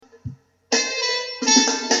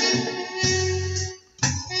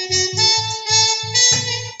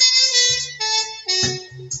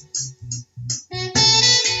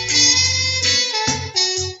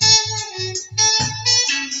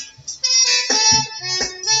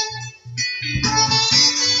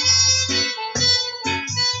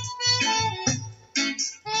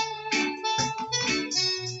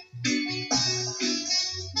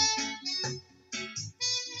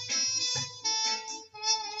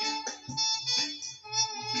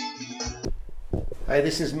Hey,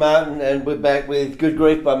 this is Martin, and we're back with Good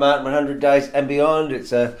Grief by Martin 100 Days and Beyond.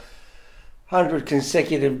 It's a 100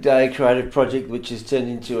 consecutive day creative project, which has turned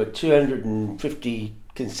into a 250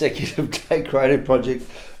 consecutive day creative project,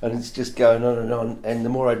 and it's just going on and on. And the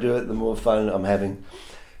more I do it, the more fun I'm having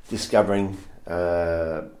discovering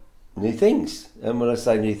new things. And when I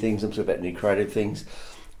say new things, I'm talking about new creative things,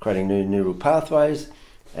 creating new neural pathways,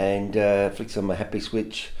 and flicks on my happy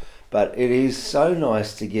switch. But it is so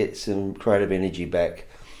nice to get some creative energy back,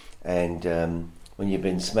 and when you've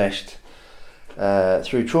been smashed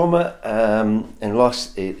through trauma and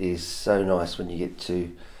loss, it is so nice when you get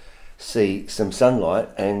to see some sunlight.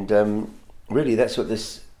 And really, that's what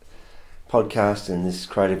this podcast and this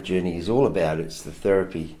creative journey is all about. It's the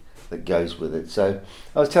therapy that goes with it. So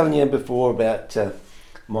I was telling you before about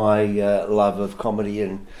my love of comedy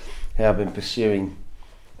and how I've been pursuing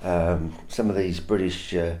some of these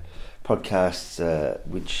British podcasts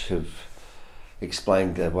which have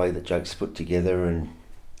explained the way that jokes are put together, and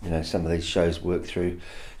some of these shows work through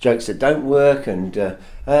jokes that don't work, and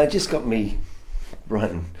just got me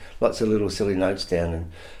writing lots of little silly notes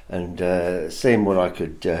down and seeing what I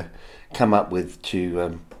could come up with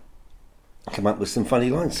to come up with some funny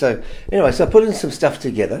lines. So anyway, so I put in some stuff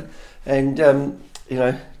together, and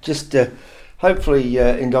just hopefully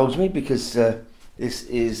indulge me, because this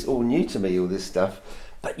is all new to me, all this stuff.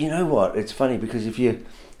 But you know what? It's funny, because if you're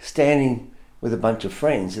standing with a bunch of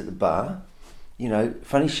friends at the bar,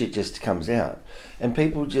 funny shit just comes out, and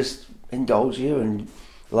people just indulge you and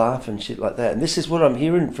laugh and shit like that. And this is what I'm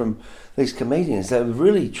hearing from these comedians. They're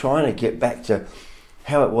really trying to get back to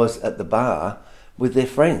how it was at the bar with their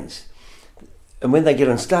friends. And when they get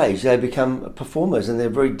on stage, they become performers, and they're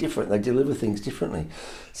very different. They deliver things differently.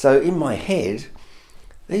 So in my head,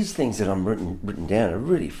 these things that I'm written down are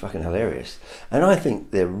really fucking hilarious, and I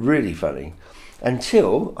think they're really funny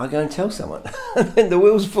until I go and tell someone, and then the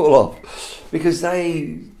wheels fall off because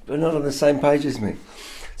they are not on the same page as me.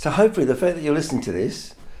 So hopefully the fact that you're listening to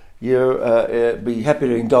this, you'll be happy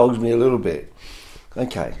to indulge me a little bit.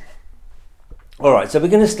 Okay. All right, so we're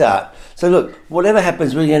going to start. So look, whatever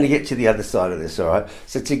happens, we're going to get to the other side of this, all right?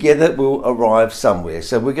 So together we'll arrive somewhere.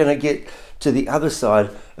 So we're going to get to the other side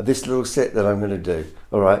of this little set that I'm going to do,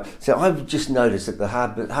 all right? So I've just noticed that the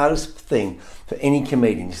hardest thing for any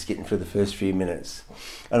comedian is getting through the first few minutes.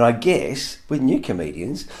 And I guess with new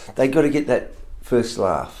comedians, they got to get that first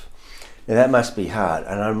laugh. Now that must be hard.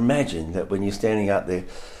 And I imagine that when you're standing up there,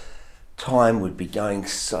 time would be going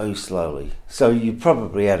so slowly. So you're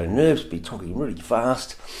probably out of nerves, be talking really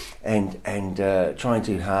fast and trying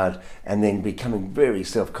too hard, and then becoming very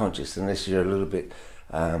self-conscious unless you're a little bit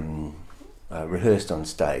rehearsed on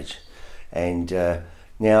stage. And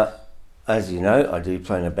now, as you know, I do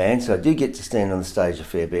play in a band, so I do get to stand on the stage a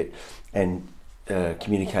fair bit and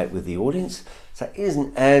communicate with the audience. So it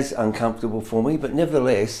isn't as uncomfortable for me, but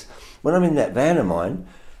nevertheless, when I'm in that van of mine,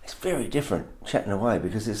 it's very different chatting away,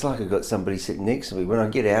 because it's like I've got somebody sitting next to me. When I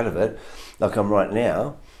get out of it, like I'm right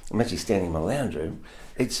now, I'm actually standing in my lounge room,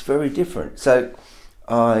 it's very different. So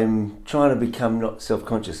I'm trying to become not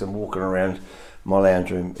self-conscious. I'm walking around my lounge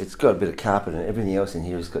room. It's got a bit of carpet, and everything else in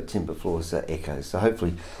here has got timber floors that echoes. So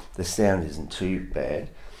hopefully the sound isn't too bad.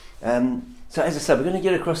 So as I said, we're going to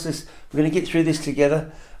get across this. We're going to get through this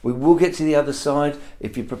together. We will get to the other side.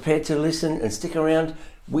 If you're prepared to listen and stick around,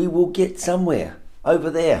 we will get somewhere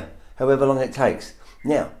over there, however long it takes.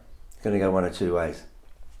 Now, it's going to go one of two ways.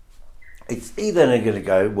 It's either going to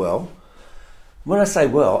go well. When I say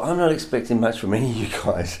well, I'm not expecting much from any of you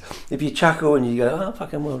guys. If you chuckle and you go, oh,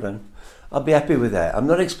 fucking well done, I'll be happy with that. I'm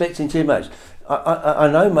not expecting too much. I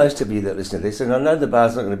know most of you that listen to this, and I know the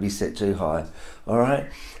bar's not going to be set too high. All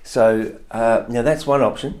right? So, now that's one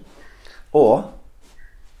option. Or,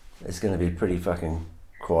 it's going to be pretty fucking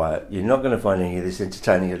quiet. You're not going to find any of this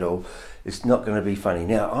entertaining at all. It's not going to be funny.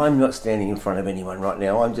 Now, I'm not standing in front of anyone right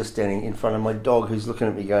now. I'm just standing in front of my dog, who's looking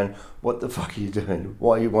at me going, what the fuck are you doing?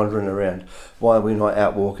 Why are you wandering around? Why are we not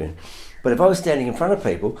out walking? But if I was standing in front of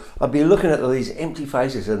people, I'd be looking at all these empty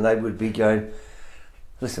faces, and they would be going,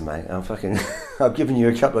 listen, mate, I've given you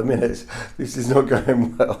a couple of minutes. This is not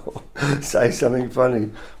going well. Say something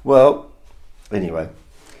funny. Well, anyway,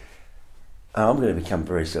 I'm going to become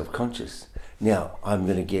very self-conscious. Now, I'm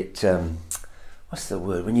going to get, what's the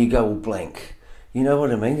word? When you go all blank. You know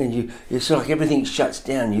what I mean? And it's like everything shuts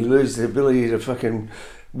down. You lose the ability to fucking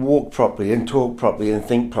walk properly and talk properly and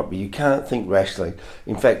think properly. You can't think rationally.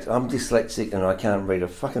 In fact, I'm dyslexic and I can't read a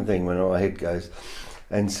fucking thing when my head goes.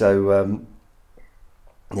 And so,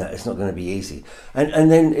 it's not going to be easy.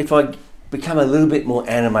 And then if I become a little bit more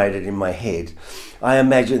animated in my head. I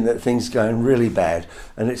imagine that things going really bad,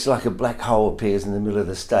 and it's like a black hole appears in the middle of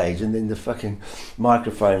the stage, and then the fucking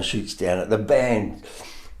microphone shoots down it. The band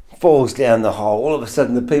falls down the hole. All of a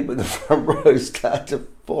sudden, the people in the front row start to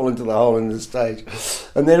fall into the hole in the stage,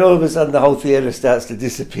 and then all of a sudden, the whole theatre starts to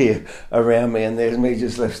disappear around me, and there's me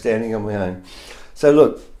just left standing on my own. So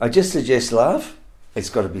look, I just suggest laugh. It's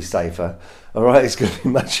got to be safer. All right, it's going to be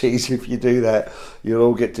much easier if you do that. You'll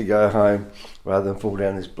all get to go home rather than fall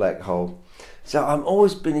down this black hole. So I've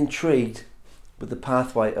always been intrigued with the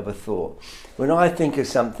pathway of a thought. When I think of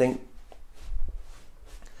something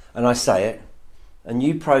and I say it, and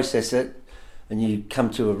you process it, and you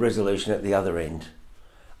come to a resolution at the other end,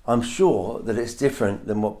 I'm sure that it's different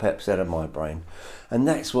than what pops out of my brain. And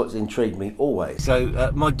that's what's intrigued me always.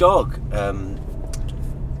 So my dog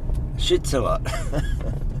shits a lot.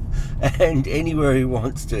 And anywhere he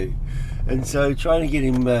wants to. And so trying to get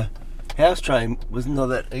him house trained was not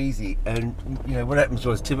that easy. And you know what happens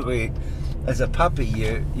was, typically as a puppy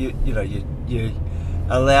you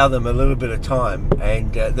allow them a little bit of time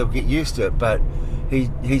and they'll get used to it, but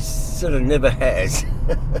he sort of never has.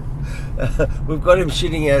 We've got him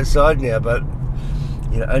shitting outside now, but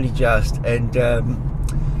only just. And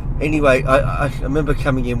anyway, I remember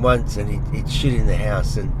coming in once and he'd shit in the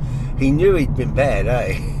house, and he knew he'd been bad,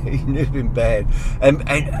 eh? He knew he'd been bad.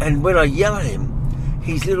 And when I yell at him,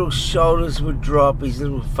 his little shoulders would drop, his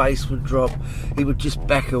little face would drop, he would just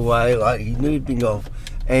back away like he knew he'd been off.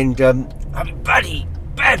 And I'd be, buddy,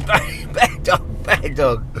 bad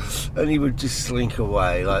dog. And he would just slink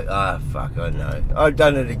away like, fuck, I know. I've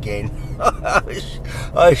done it again.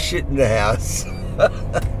 I shit in the house.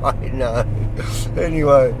 I know.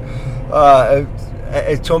 Anyway,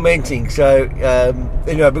 it's tormenting. So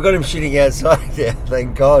anyway, we got him shitting outside now,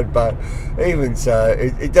 thank God. But even so,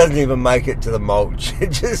 it doesn't even make it to the mulch.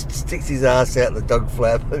 It just sticks his ass out the dog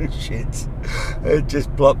flap and shits. It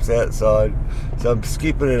just plops outside. So I'm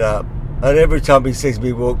scooping it up, and every time he sees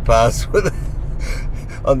me walk past with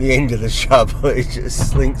on the end of the shovel, he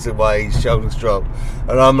just slinks away, his shoulders drop,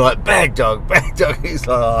 and I'm like, bad dog. He's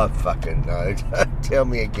like, oh, fucking no, don't tell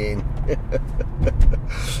me again.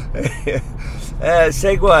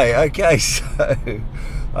 Segue. Okay, so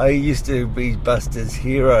I used to be Buster's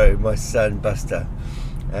hero, my son Buster,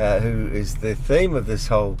 who is the theme of this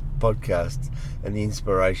whole podcast and the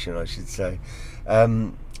inspiration, I should say.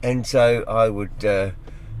 And so I would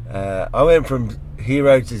I went from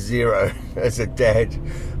hero to zero as a dad.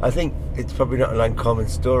 I think it's probably not an uncommon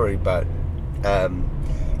story, but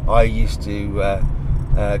I used to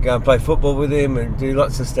go and play football with him and do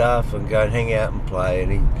lots of stuff and go and hang out and play,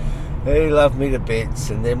 and he loved me to bits.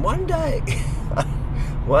 And then one day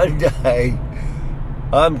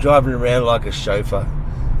I'm driving around like a chauffeur.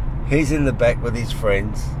 He's in the back with his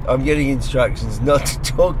friends. I'm getting instructions not to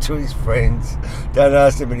talk to his friends. Don't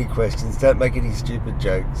ask them any questions. Don't make any stupid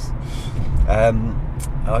jokes.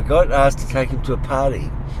 I got asked to take him to a party.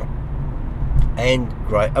 And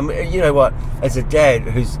great. I mean, you know what? As a dad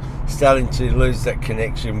who's starting to lose that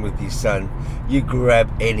connection with his son, you grab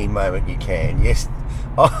any moment you can. Yes,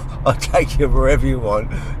 I'll take you wherever you want.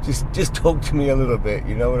 Just talk to me a little bit.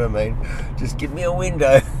 You know what I mean? Just give me a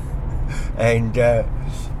window. And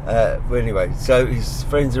well, anyway, so his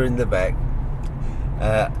friends are in the back,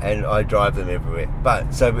 and I drive them everywhere.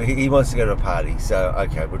 But so he wants to go to a party. So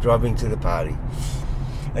okay, we're driving to the party,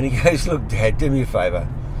 and he goes, "Look, Dad, do me a favour.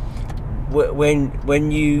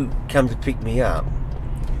 When you come to pick me up,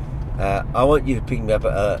 I want you to pick me up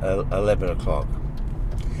at 11 o'clock,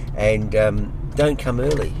 and don't come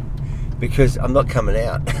early, because I'm not coming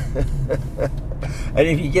out. And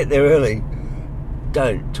if you get there early,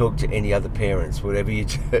 don't talk to any other parents, whatever you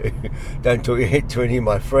do. Don't talk to any of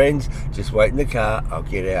my friends. Just wait in the car. I'll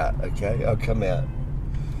get out, okay? I'll come out."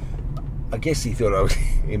 I guess he thought I would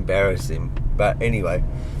embarrass him. But anyway,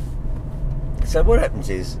 so what happens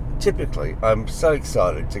is, typically, I'm so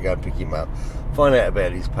excited to go and pick him up, find out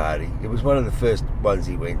about his party. It was one of the first ones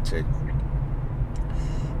he went to.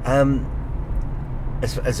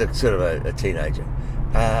 As a sort of a teenager.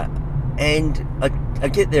 And I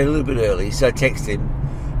get there a little bit early, so I text him,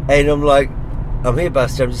 and I'm like, "I'm here,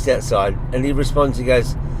 Buster, I'm just outside." And he responds, he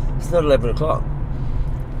goes, "It's not 11 o'clock.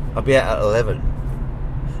 I'll be out at 11.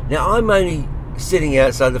 Now, I'm only sitting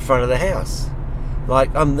outside the front of the house.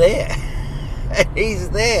 Like, I'm there. And he's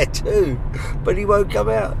there too. But he won't come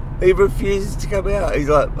out. He refuses to come out. He's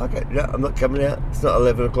like, "Okay, no, I'm not coming out. It's not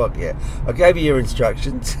 11 o'clock yet. I gave you your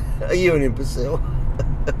instructions. Are you an imbecile?"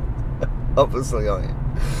 Obviously I am.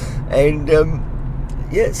 And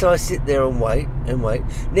yeah, so I sit there and wait.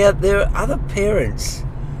 Now, there are other parents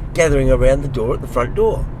gathering around the door at the front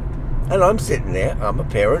door. And I'm sitting there, I'm a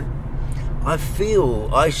parent. I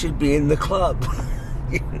feel I should be in the club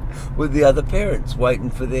with the other parents waiting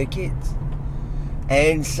for their kids.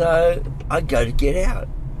 And so I go to get out.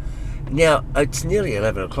 Now, it's nearly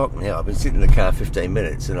 11 o'clock now. I've been sitting in the car 15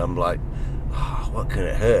 minutes and I'm like, oh, what can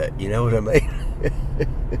it hurt? You know what I mean?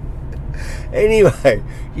 Anyway,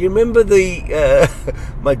 you remember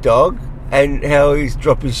my dog and how he'd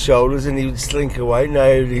drop his shoulders and he would slink away,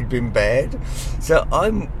 know he'd been bad? So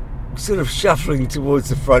I'm sort of shuffling towards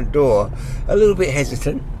the front door, a little bit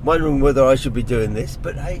hesitant, wondering whether I should be doing this.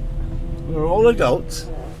 But hey, we're all adults.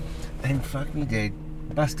 And fuck me dead,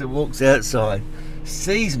 Buster walks outside,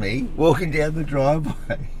 sees me walking down the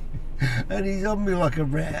driveway, and he's on me like a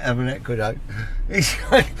rat of an aqueduct. He's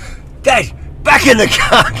like, Dad, back in the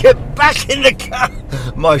car, get back in the car.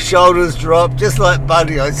 My shoulders dropped, just like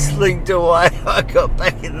Buddy, I slinked away. I got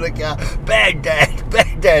back in the car. Bad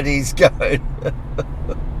dad, he's going.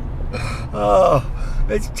 Oh,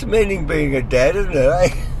 it's demeaning being a dad, isn't it, eh?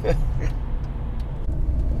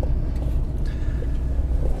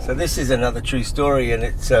 So this is another true story, and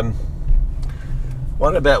it's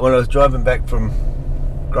one about when I was driving back from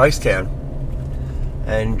Gracetown,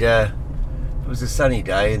 and it was a sunny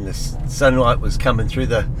day, and the sunlight was coming through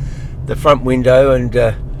the front window and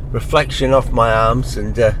reflection off my arms,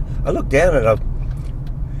 and I looked down and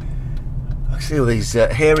I see all these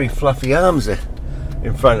hairy, fluffy arms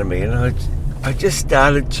in front of me, and I just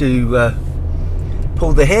started to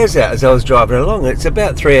pull the hairs out as I was driving along. It's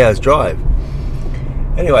about 3 hours drive.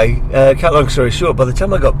 Anyway, cut long story short, by the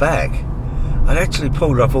time I got back, I'd actually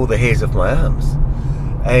pulled off all the hairs off my arms.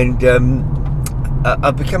 And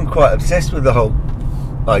I've become quite obsessed with the whole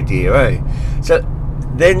idea, eh? So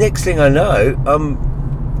then next thing I know,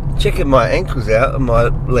 I'm checking my ankles out and my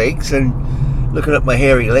legs and looking at my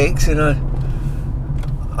hairy legs, and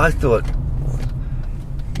I thought,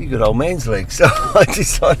 you got old man's legs. So I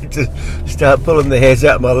decided to start pulling the hairs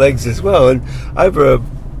out of my legs as well. And over a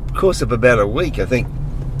course of about a week, I think,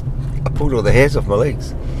 I pulled all the hairs off my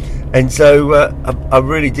legs. And so I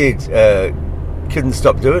really did, couldn't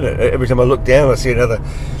stop doing it. Every time I looked down, I see another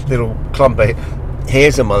little clump of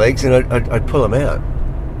hairs on my legs, and I'd pull them out.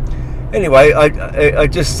 Anyway, I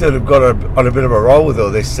just sort of got on a bit of a roll with all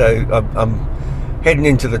this. So I'm heading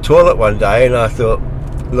into the toilet one day, and I thought,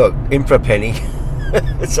 look, in for a penny.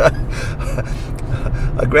 So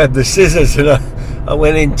I grabbed the scissors and I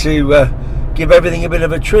went in to give everything a bit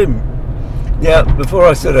of a trim. Now, before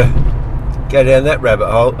I sort of go down that rabbit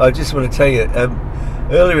hole, I just want to tell you,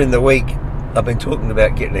 earlier in the week, I've been talking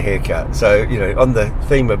about getting a haircut. So, you know, on the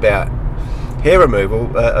theme about hair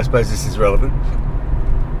removal, I suppose this is relevant.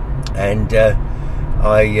 And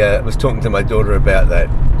I was talking to my daughter about that.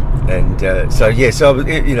 And so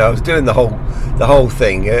I was doing the whole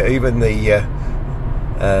thing, even the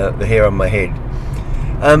hair on my head.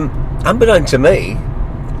 Unbeknownst to me,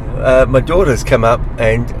 my daughter's come up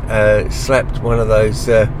and slapped one of those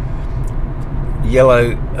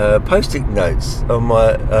yellow post-it notes on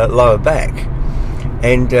my lower back,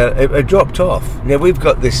 and it dropped off. Now we've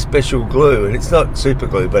got this special glue, and it's not super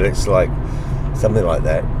glue, but it's like something like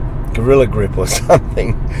that, Gorilla Grip or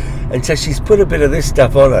something. And so she's put a bit of this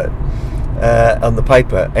stuff on it, on the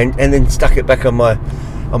paper, and then stuck it back on my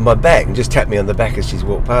back and just tapped me on the back as she's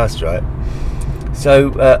walked past, right?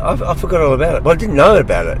 So I forgot all about it. Well, I didn't know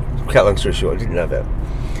about it. Cut long story short, I didn't know about it.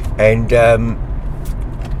 And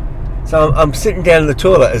so I'm sitting down in the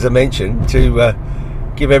toilet, as I mentioned, to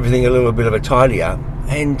give everything a little bit of a tidy up.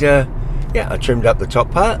 And I trimmed up the top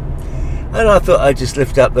part. And I thought I'd just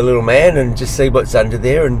lift up the little man and just see what's under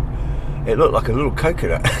there. And it looked like a little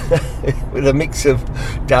coconut with a mix of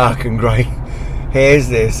dark and grey hairs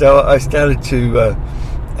there. So I started to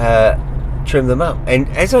trim them up. And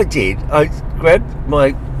as I did, I grabbed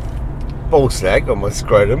my ball sack or my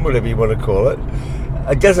scrotum, whatever you want to call it.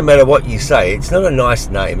 It doesn't matter what you say. It's not a nice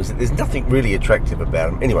name. There's nothing really attractive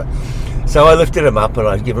about them. Anyway, so I lifted them up and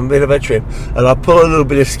I give them a bit of a trim, and I pull a little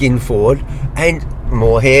bit of skin forward, and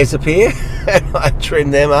more hairs appear, and I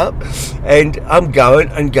trim them up, and I'm going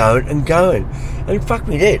and going and going. And fuck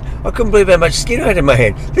me dead, I couldn't believe how much skin I had in my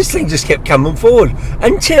hand. This thing just kept coming forward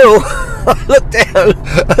until I looked down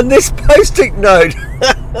and this post-it note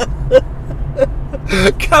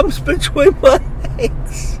comes between my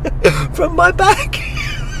legs from my back.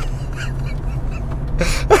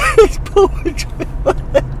 It's pulled between my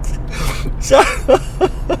legs. So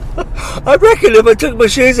I reckon if I took my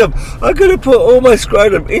shoes off, I could have put all my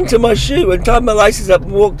scrotum into my shoe and tied my laces up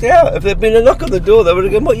and walked out. If there'd been a knock on the door, they would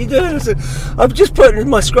have gone, "What are you doing?" I said, "I'm just putting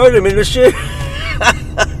my scrotum in the shoe."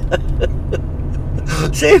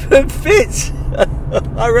 See if it fits.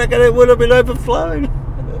 I reckon it would have been overflowing.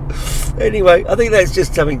 Anyway, I think that's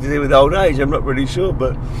just something to do with old age. I'm not really sure,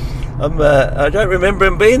 but I don't remember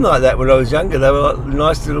them being like that when I was younger. They were like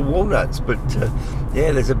nice little walnuts, but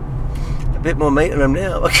yeah, there's a bit more meat in them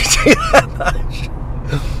now. I can tell you that much.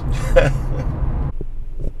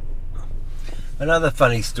 Another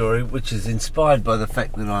funny story, which is inspired by the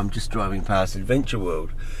fact that I'm just driving past Adventure World,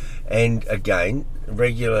 and again, a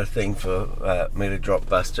regular thing for me to drop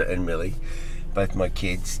Buster and Millie, both my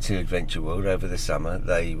kids, to Adventure World over the summer.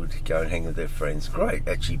 They would go and hang with their friends. Great,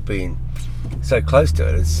 actually being so close to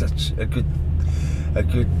it. It's such a good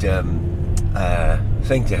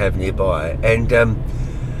thing to have nearby. And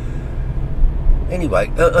anyway,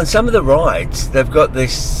 on some of the rides, they've got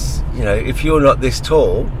this, if you're not this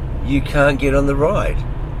tall, you can't get on the ride,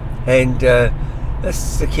 and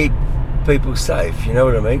that's to keep people safe, you know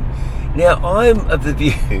what I mean? Now, I'm of the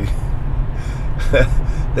view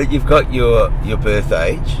that you've got your birth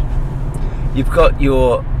age, you've got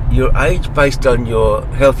your age based on your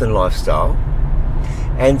health and lifestyle,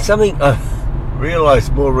 and something I've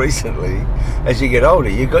realised more recently, as you get older,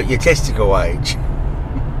 you've got your testicle age.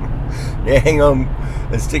 Now hang on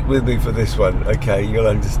and stick with me for this one, okay, you'll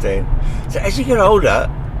understand. So as you get older,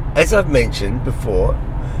 as I've mentioned before,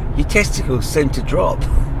 your testicles seem to drop.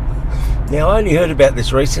 Now, I only heard about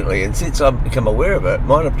this recently, and since I've become aware of it,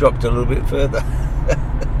 mine have dropped a little bit further.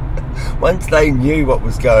 Once they knew what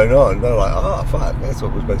was going on, they're like, oh, fuck, that's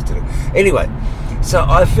what we're supposed to do. Anyway, so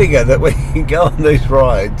I figure that when you go on these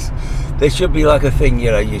rides, there should be like a thing,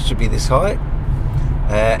 you should be this height.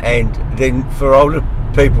 And then for older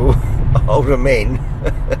people, older men,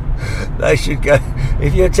 they should go,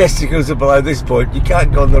 if your testicles are below this point, you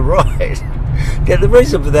can't go on the ride. Now, the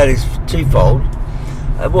reason for that is twofold.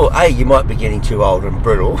 Well, A, you might be getting too old and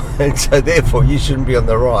brittle, and so therefore you shouldn't be on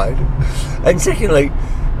the ride. And secondly,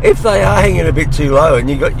 if they are hanging a bit too low and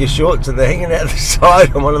you got your shorts and they're hanging out the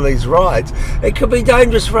side on one of these rides, it could be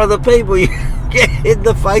dangerous for other people. You get hit in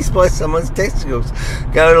the face by someone's testicles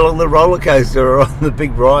going along the roller coaster or on the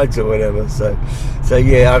big rides or whatever. So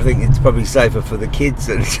yeah, I think it's probably safer for the kids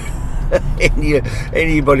and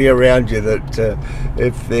anybody around you that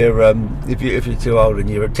if you're too old and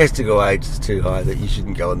your testicle age is too high, that you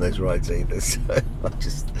shouldn't go on those rides either. So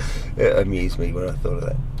it amused me when I thought of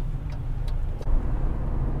that.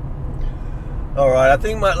 Alright, I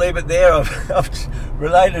think I might leave it there. I've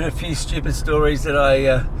related a few stupid stories that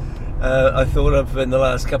I thought of in the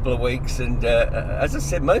last couple of weeks, and as I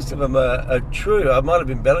said, most of them are true. I might have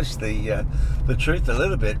embellished the truth a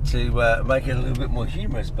little bit to make it a little bit more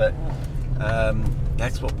humorous, but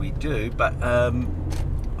that's what we do. But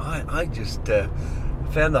I just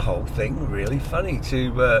found the whole thing really funny to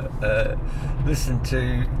listen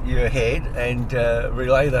to your head and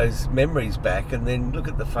relay those memories back, and then look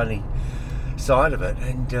at the funny side of it.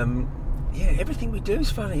 And yeah, everything we do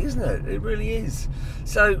is funny, isn't it? It really is.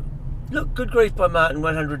 So look, Good Grief by Martin,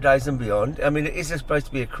 100 Days and Beyond. I mean, it is supposed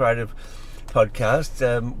to be a creative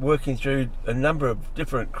podcast, working through a number of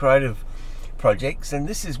different creative projects, and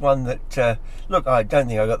this is one that look, I don't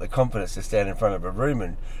think I got the confidence to stand in front of a room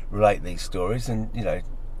and relate these stories, and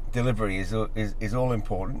delivery is all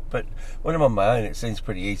important, but when I'm on my own, it seems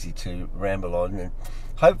pretty easy to ramble on, and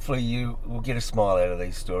hopefully you will get a smile out of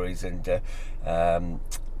these stories, and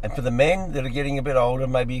for the men that are getting a bit older,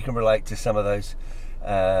 maybe you can relate to some of those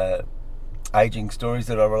aging stories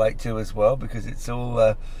that I relate to as well, because it's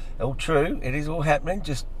all true. It is all happening.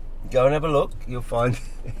 Just go and have a look. You'll find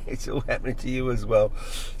it's all happening to you as well.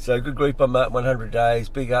 So, Good Grief by Martin, 100 Days.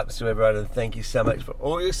 Big ups to everyone, and thank you so much for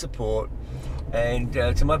all your support. And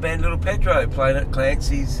to my band Little Pedro, playing at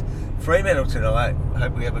Clancy's Fremantle tonight.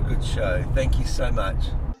 Hope we have a good show. Thank you so much.